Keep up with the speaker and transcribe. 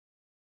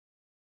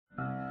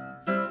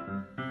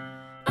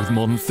With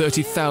more than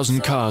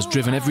 30,000 cars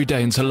driven every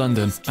day into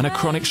London and a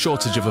chronic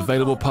shortage of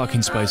available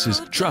parking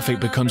spaces, traffic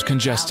becomes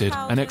congested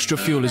and extra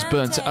fuel is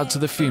burnt to add to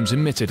the fumes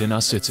emitted in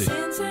our city.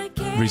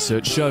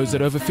 Research shows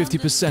that over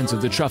 50%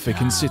 of the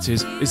traffic in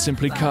cities is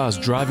simply cars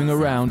driving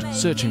around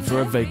searching for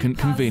a vacant,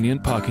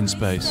 convenient parking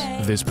space.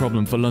 This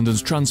problem for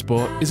London's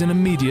transport is in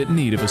immediate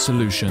need of a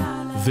solution.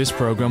 This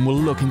programme will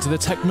look into the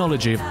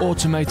technology of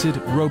automated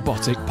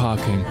robotic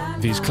parking.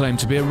 These claim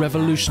to be a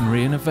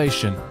revolutionary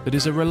innovation that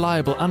is a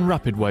reliable and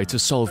rapid way to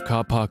solve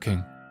car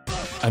parking.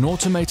 An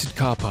automated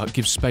car park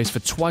gives space for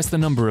twice the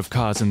number of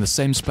cars in the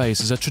same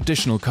space as a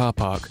traditional car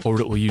park, or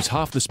it will use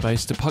half the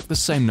space to park the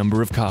same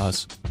number of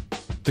cars.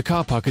 The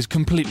car park is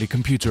completely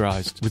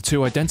computerized, with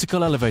two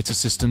identical elevator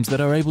systems that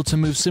are able to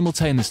move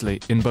simultaneously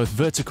in both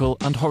vertical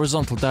and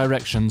horizontal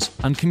directions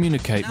and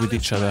communicate with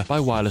each other by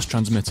wireless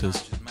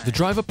transmitters. The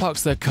driver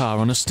parks their car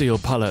on a steel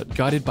pallet,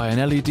 guided by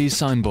an LED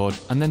signboard,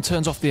 and then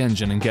turns off the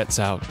engine and gets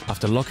out.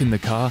 After locking the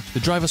car, the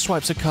driver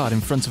swipes a card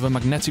in front of a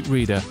magnetic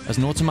reader as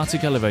an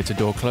automatic elevator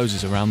door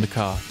closes around the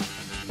car.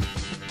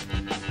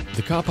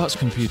 The car park's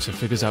computer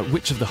figures out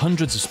which of the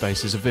hundreds of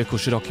spaces a vehicle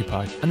should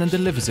occupy and then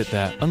delivers it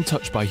there,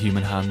 untouched by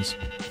human hands.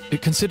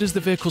 It considers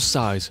the vehicle's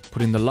size,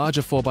 putting the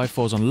larger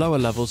 4x4s on lower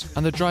levels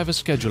and the driver's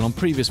schedule on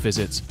previous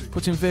visits,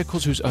 putting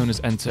vehicles whose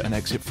owners enter and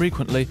exit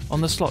frequently on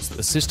the slots that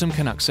the system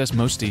can access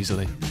most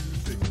easily.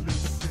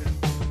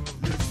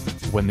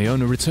 When the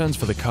owner returns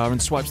for the car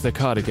and swipes their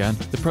card again,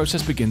 the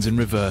process begins in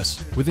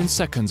reverse. Within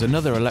seconds,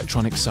 another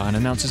electronic sign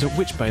announces at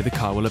which bay the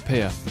car will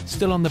appear,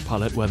 still on the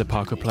pallet where the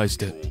parker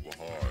placed it.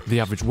 The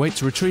average wait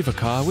to retrieve a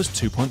car was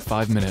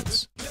 2.5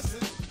 minutes.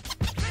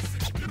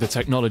 The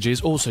technology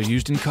is also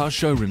used in car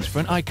showrooms for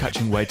an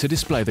eye-catching way to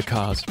display the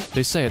cars.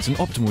 They say it's an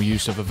optimal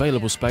use of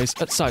available space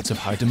at sites of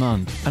high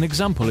demand. An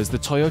example is the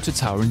Toyota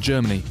Tower in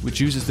Germany, which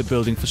uses the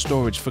building for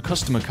storage for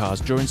customer cars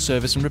during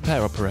service and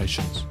repair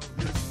operations.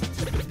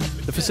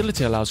 The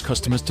facility allows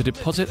customers to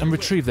deposit and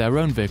retrieve their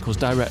own vehicles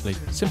directly,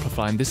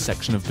 simplifying this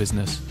section of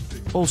business.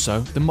 Also,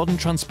 the modern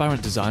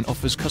transparent design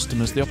offers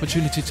customers the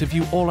opportunity to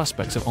view all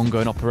aspects of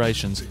ongoing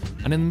operations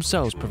and in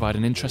themselves provide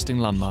an interesting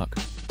landmark.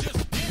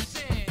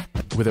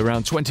 With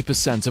around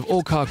 20% of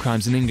all car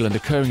crimes in England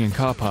occurring in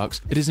car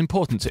parks, it is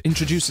important to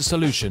introduce a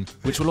solution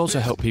which will also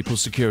help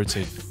people's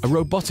security. A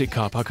robotic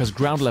car park has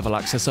ground-level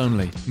access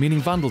only, meaning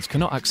vandals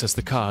cannot access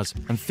the cars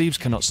and thieves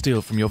cannot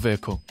steal from your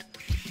vehicle.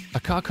 A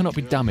car cannot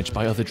be damaged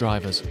by other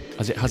drivers,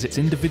 as it has its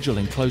individual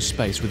enclosed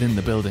space within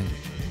the building.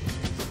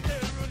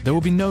 There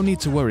will be no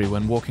need to worry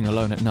when walking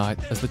alone at night,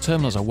 as the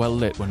terminals are well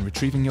lit when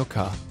retrieving your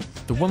car.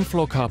 The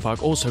one-floor car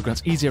park also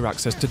grants easier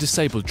access to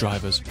disabled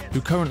drivers, who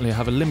currently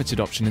have a limited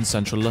option in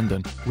central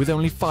London, with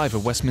only 5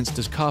 of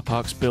Westminster's car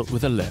parks built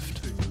with a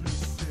lift.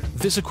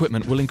 This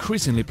equipment will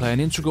increasingly play an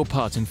integral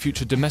part in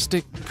future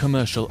domestic,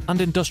 commercial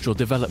and industrial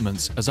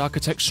developments as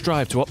architects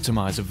strive to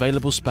optimise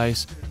available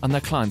space and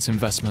their clients'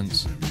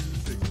 investments.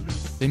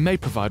 They may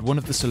provide one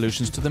of the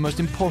solutions to the most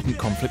important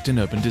conflict in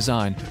urban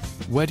design.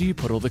 Where do you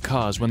put all the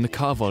cars when the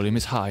car volume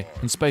is high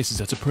and space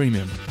is at a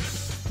premium?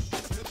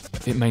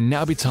 It may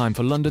now be time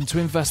for London to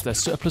invest their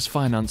surplus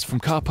finance from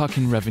car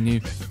parking revenue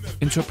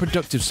into a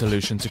productive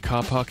solution to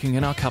car parking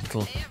in our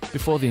capital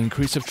before the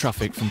increase of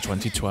traffic from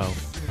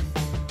 2012.